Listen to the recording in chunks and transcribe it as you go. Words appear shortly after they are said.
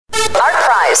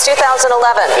Artprize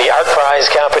 2011. The Artprize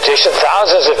competition.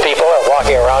 Thousands of people are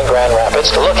walking around Grand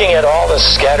Rapids looking at all the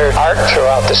scattered art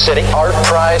throughout the city.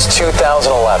 Artprize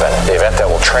 2011, the event that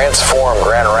will transform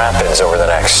Grand Rapids over the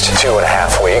next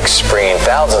 2.5 weeks, bringing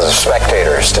thousands of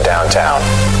spectators to downtown.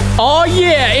 Oh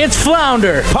yeah, it's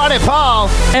Flounder, Party Paul,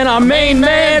 and our main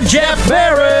man, Jeff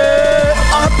Barrett.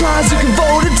 Artprize, you can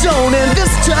vote or don't, and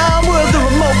this time we're the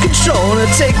remote control to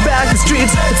take back the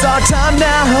streets. It's our time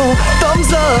now.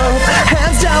 Thumbs up,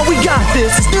 hands down, we got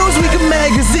this. It's Newsweek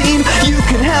magazine. You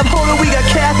can have Hoda, we got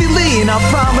Kathy Lee. And I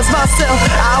promised myself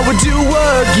I would do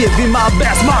work, give you my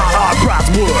best, my Artprize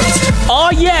words.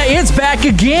 Oh yeah, it's back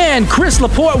again. Chris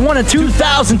Laporte won in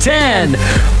 2010.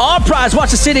 Artprize,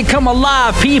 watch the city come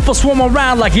alive. People swarm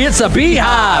around like it's a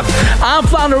beehive. I'm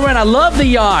Flounder and I love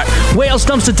the art. Whale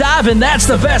stumps to dive and that's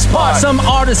the best part. Some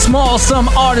artists small, some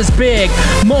artists big.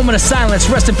 Moment of silence,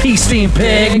 rest in peace, Steam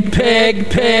Pig. Pig.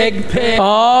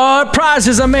 Artprize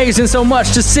is amazing, so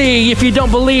much to see. If you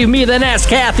don't believe me, then ask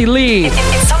Kathy Lee.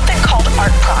 It's something called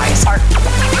Artprize. Artprize.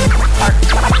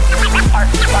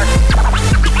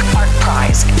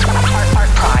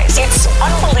 It's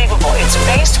unbelievable. It's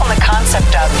based on the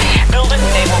concept of build it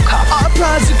and they will come.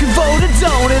 Artprize, you can vote or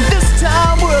don't, and this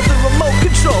time we're the remote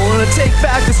control to take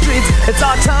back the streets. It's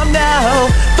our time now.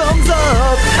 Thumbs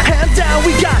up, hands down,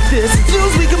 we got this. It's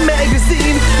Newsweek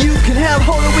magazine. You can have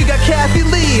Hoda, we got Kathy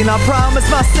Lee. And I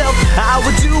promised myself I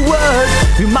would do work,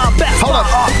 do my best. Hold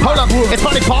up. It's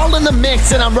Party Paul in the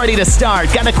mix, and I'm ready to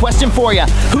start. Got a question for you.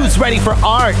 Who's ready for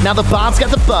art? Now the Bob's got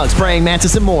the bugs, praying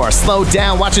mantis and more. Slow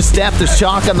down, watch your step. There's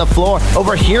chalk on the floor.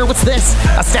 Over here, what's this?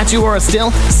 A statue or a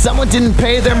still? Someone didn't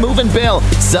pay their moving bill.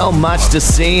 So much to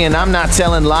see, and I'm not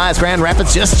telling lies. Grand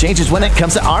Rapids just changes when it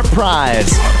comes to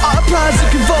Artprize. Artprize, you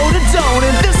can vote or don't,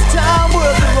 and this time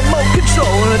we're the remote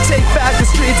control to take back the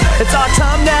streets. It's our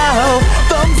time now.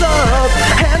 Thumbs up,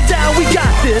 hands down, we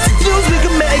got this. It's Newsweek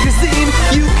magazine.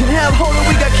 You can have Hoda,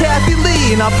 we got Kathy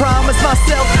Lee. And I promised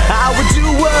myself I would do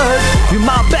work, do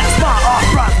my best, my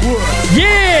Artprize work.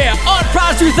 Yeah,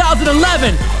 Artprize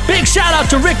 2011. Big shout out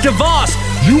to Rick DeVos.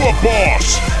 You a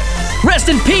boss. Rest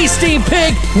in peace, Steam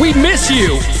Pig. We miss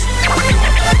you.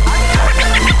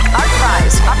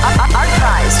 Artprize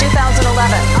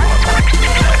 2011.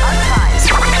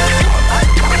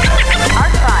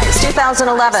 Artprize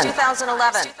 2011.